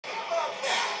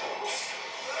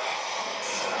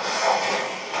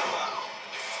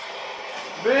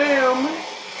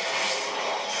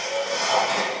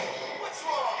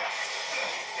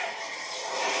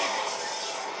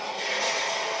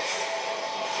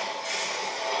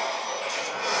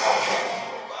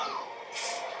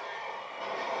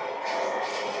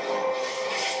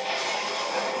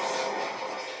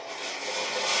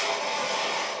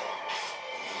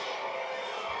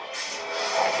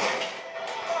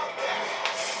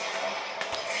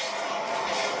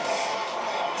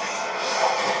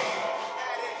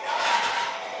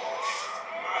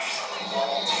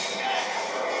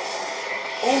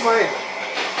my...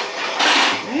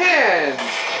 Man!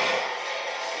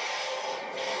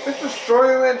 It's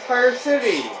destroying the entire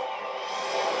city!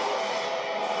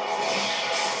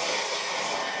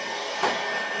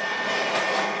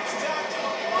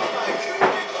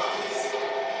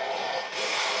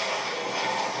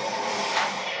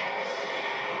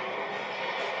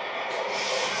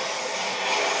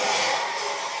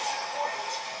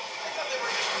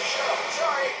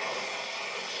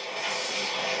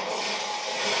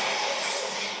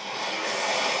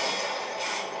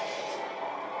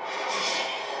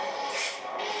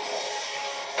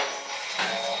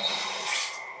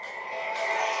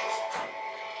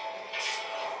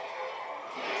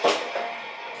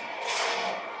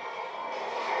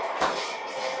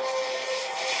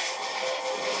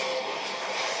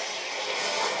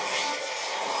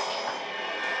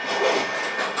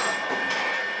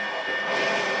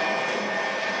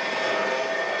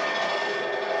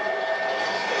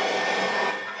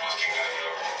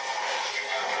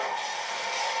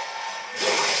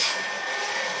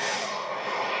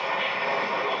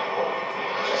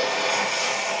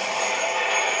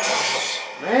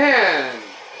 Man!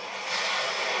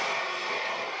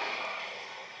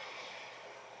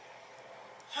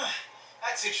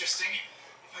 That's interesting.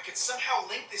 If I could somehow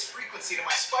link this frequency to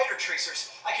my spider tracers,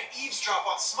 I could eavesdrop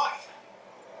on Smythe.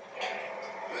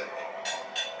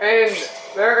 And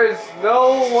there is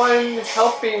no one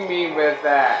helping me with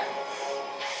that.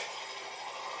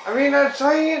 I mean, a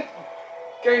gigantic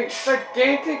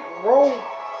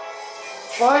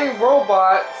flying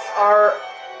robots are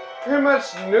pretty much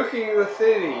nuking the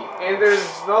city, and there's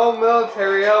no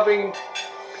military helping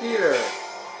Peter.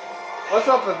 What's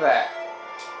up with that?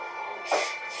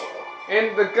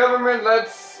 And the government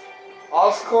lets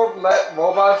Oscorp let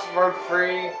robots run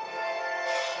free.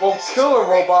 Well, killer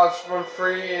robots run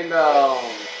free in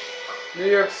New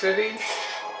York City.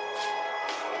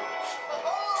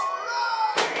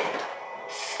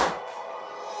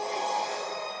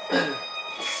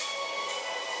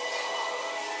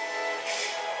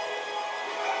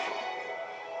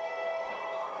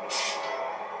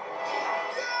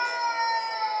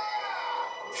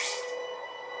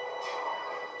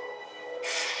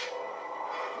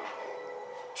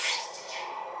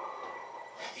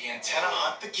 The antenna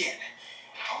hunt begin.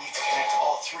 I'll need to connect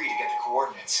all three to get the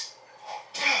coordinates.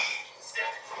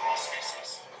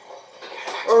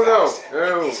 Oh no,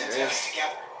 no, These antennas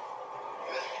together.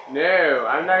 no,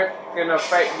 I'm not gonna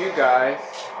fight you guys.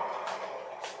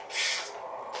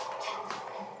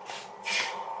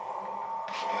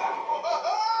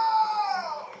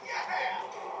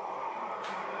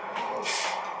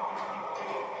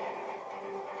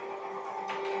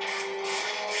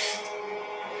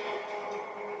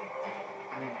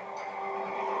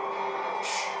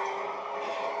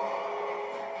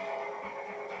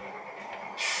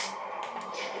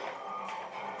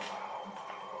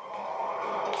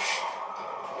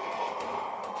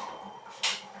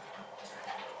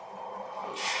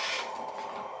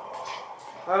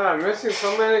 I'm missing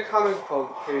so many comic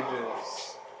book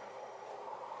pages.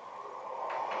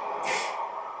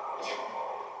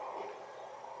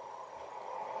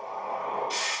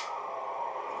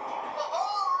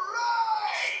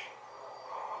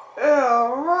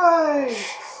 Alright!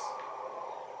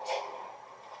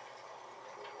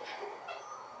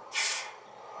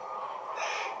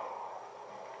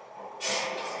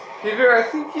 Peter, I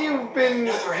think you've been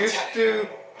used to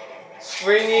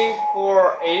swinging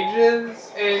for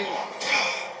ages, and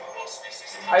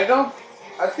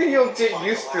I think you'll get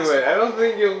used to it. I don't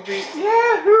think you'll be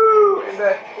yahoo and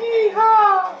the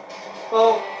hee-haw.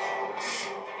 Well,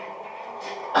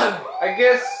 I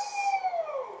guess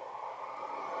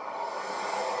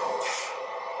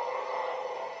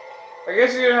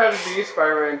you don't have to be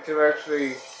Spiderman to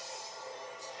actually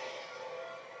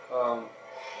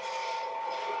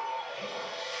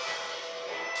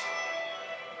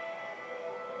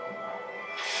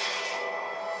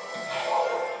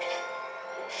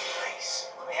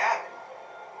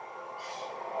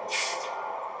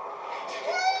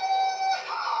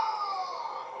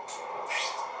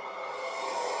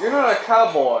You're not a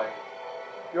cowboy.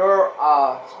 You're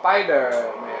a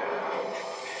Spider-Man.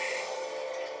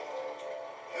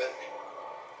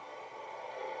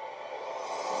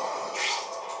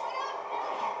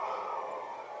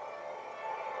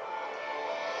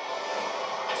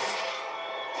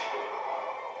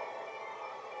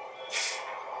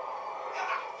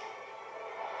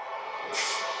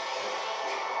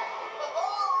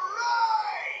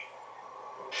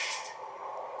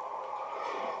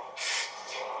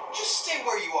 Stay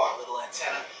where you are, little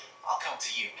antenna. I'll come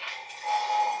to you.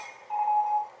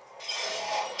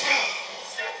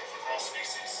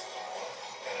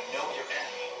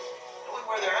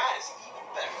 where they're at is even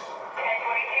better. 1022,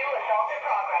 assault in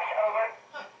progress, over.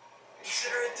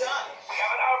 Consider it done. We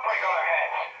have an outbreak on our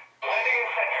hands. Sending in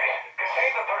sentries.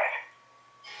 Contain the threat.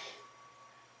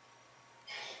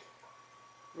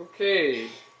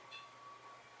 Okay.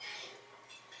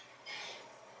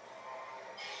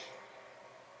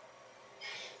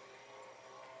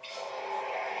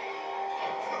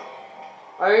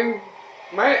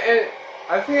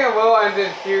 I think I will end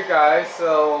it here, guys.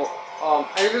 So, I'm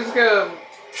just gonna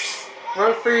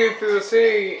run through the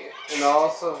city and all.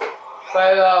 So,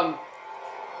 but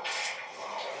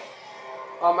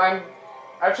I'm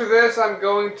after this, I'm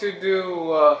going to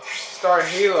do start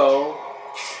Halo,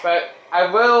 but I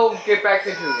will get back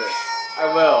into this.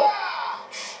 I will.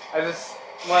 I just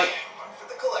want For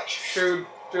the collection. to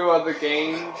do other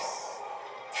games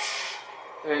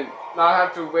and not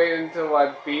have to wait until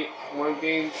I beat one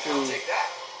game I'll to take that.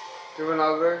 do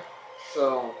another.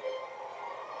 So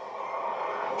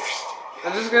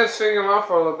I'm just gonna swing them off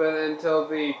for a little bit until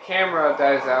the camera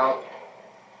dies out,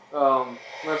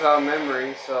 runs out of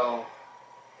memory. So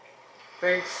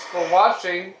thanks for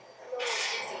watching.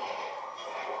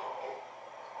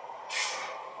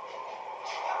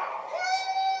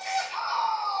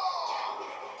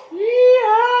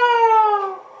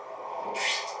 Yeah.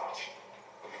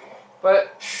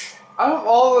 But out of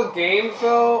all the games,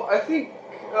 though, I think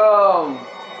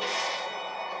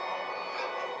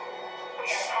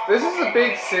this is a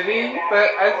big city, but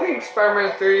I think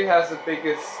Spider-Man 3 has the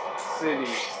biggest city.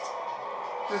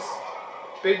 Just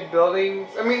big buildings.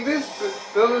 I mean, these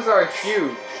buildings are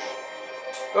huge.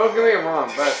 Don't get me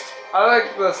wrong, but I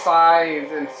like the size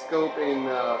and scope in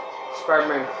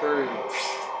Spider-Man 3.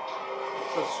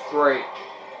 It's just great.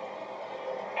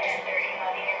 1030,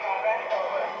 hunting in progress,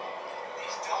 over.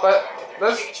 But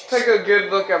let's take a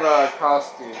good look at our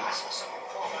costumes.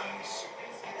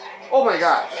 Oh my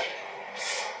gosh.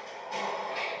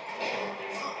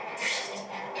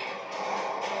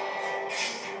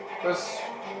 Let's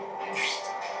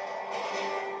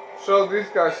show these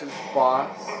guys his boss.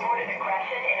 Reported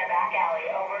aggression in a back alley,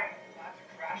 over.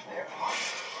 Crash there.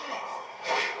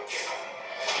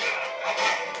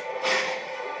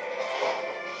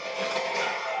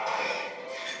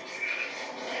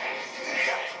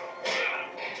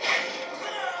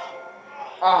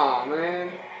 Aw,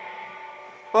 man.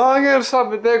 Well, I'm gonna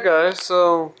stop it there, guys.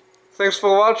 So, thanks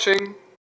for watching.